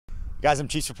Guys, I'm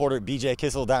Chiefs reporter BJ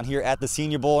Kissel down here at the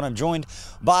Senior Bowl, and I'm joined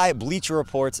by Bleacher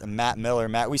Reports Matt Miller.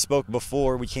 Matt, we spoke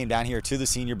before we came down here to the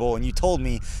Senior Bowl, and you told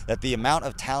me that the amount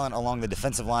of talent along the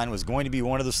defensive line was going to be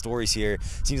one of the stories here.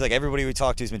 Seems like everybody we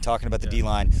talked to has been talking about the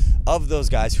D-line. Of those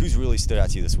guys, who's really stood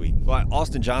out to you this week? Well,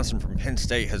 Austin Johnson from Penn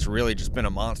State has really just been a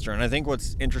monster, and I think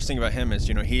what's interesting about him is,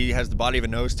 he has the body of a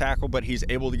nose tackle, but he's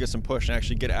able to get some push and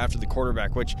actually get after the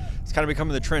quarterback, which is kind of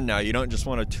becoming the trend now. You don't just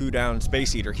want a two-down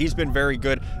space eater. He's been very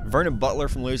good. Vernon Butler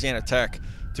from Louisiana Tech,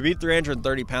 to be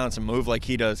 330 pounds and move like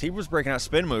he does, he was breaking out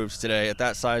spin moves today at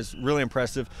that size. Really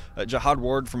impressive. Jihad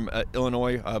Ward from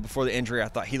Illinois, before the injury, I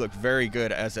thought he looked very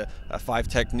good as a 5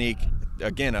 technique.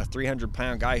 Again, a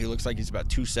 300-pound guy who looks like he's about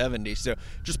 270. So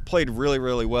just played really,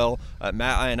 really well.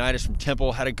 Matt Ioannidis from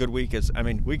Temple had a good week.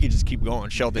 We could just keep going.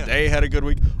 Sheldon Day had a good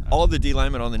week. All of the D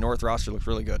linemen on the North roster looked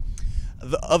really good.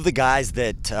 Of the guys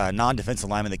that non-defensive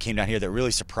linemen that came down here that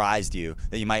really surprised you,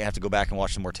 that you might have to go back and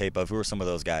watch some more tape of, who are some of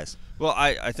those guys? Well,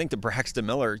 I think that Braxton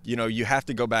Miller, you have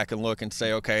to go back and look and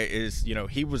say, okay,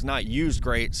 he was not used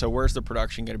great, so where's the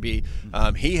production going to be?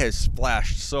 He has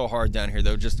flashed so hard down here,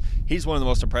 though. He's one of the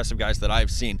most impressive guys that I've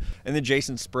seen. And then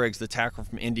Jason Spriggs, the tackle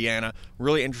from Indiana,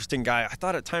 really interesting guy. I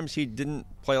thought at times he didn't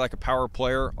play like a power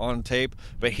player on tape,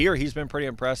 but here he's been pretty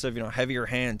impressive, heavier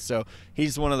hands. So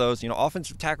he's one of those,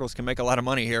 offensive tackles can make a lot of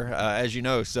money here, as you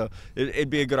know, so it'd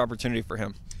be a good opportunity for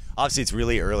him. Obviously, it's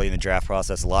really early in the draft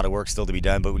process. A lot of work still to be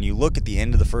done. But when you look at the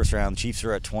end of the first round, the Chiefs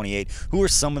are at 28. Who are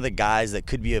some of the guys that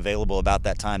could be available about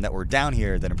that time that were down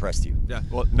here that impressed you? Yeah,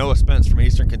 well, Noah Spence from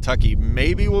Eastern Kentucky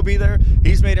maybe will be there.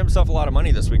 He's made himself a lot of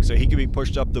money this week, so he could be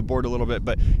pushed up the board a little bit.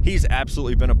 But he's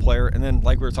absolutely been a player. And then,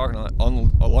 like we were talking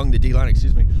along the D-line,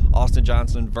 Austin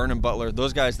Johnson, Vernon Butler,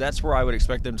 those guys, that's where I would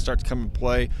expect them to start to come and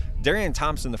play. Darian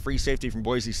Thompson, the free safety from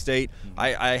Boise State,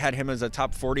 I had him as a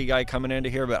top 40 guy coming into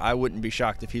here, but I wouldn't be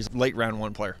shocked if he's a late round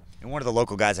 1 player. And one of the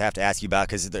local guys I have to ask you about,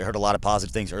 because I heard a lot of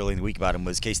positive things early in the week about him,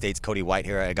 was K-State's Cody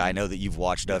Whitehair, a guy I know that you've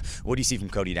watched. What do you see from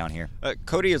Cody down here?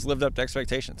 Cody has lived up to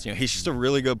expectations. He's just a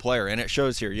really good player, and it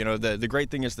shows here. The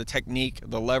great thing is the technique,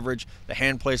 the leverage, the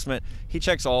hand placement. He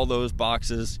checks all those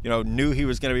boxes. Knew he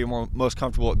was going to be most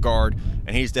comfortable at guard,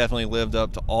 and he's definitely lived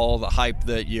up to all the hype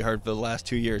that you heard for the last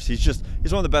 2 years. He's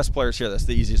one of the best players here. That's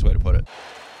the easiest way to put it.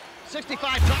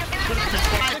 65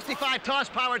 toss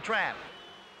power trap.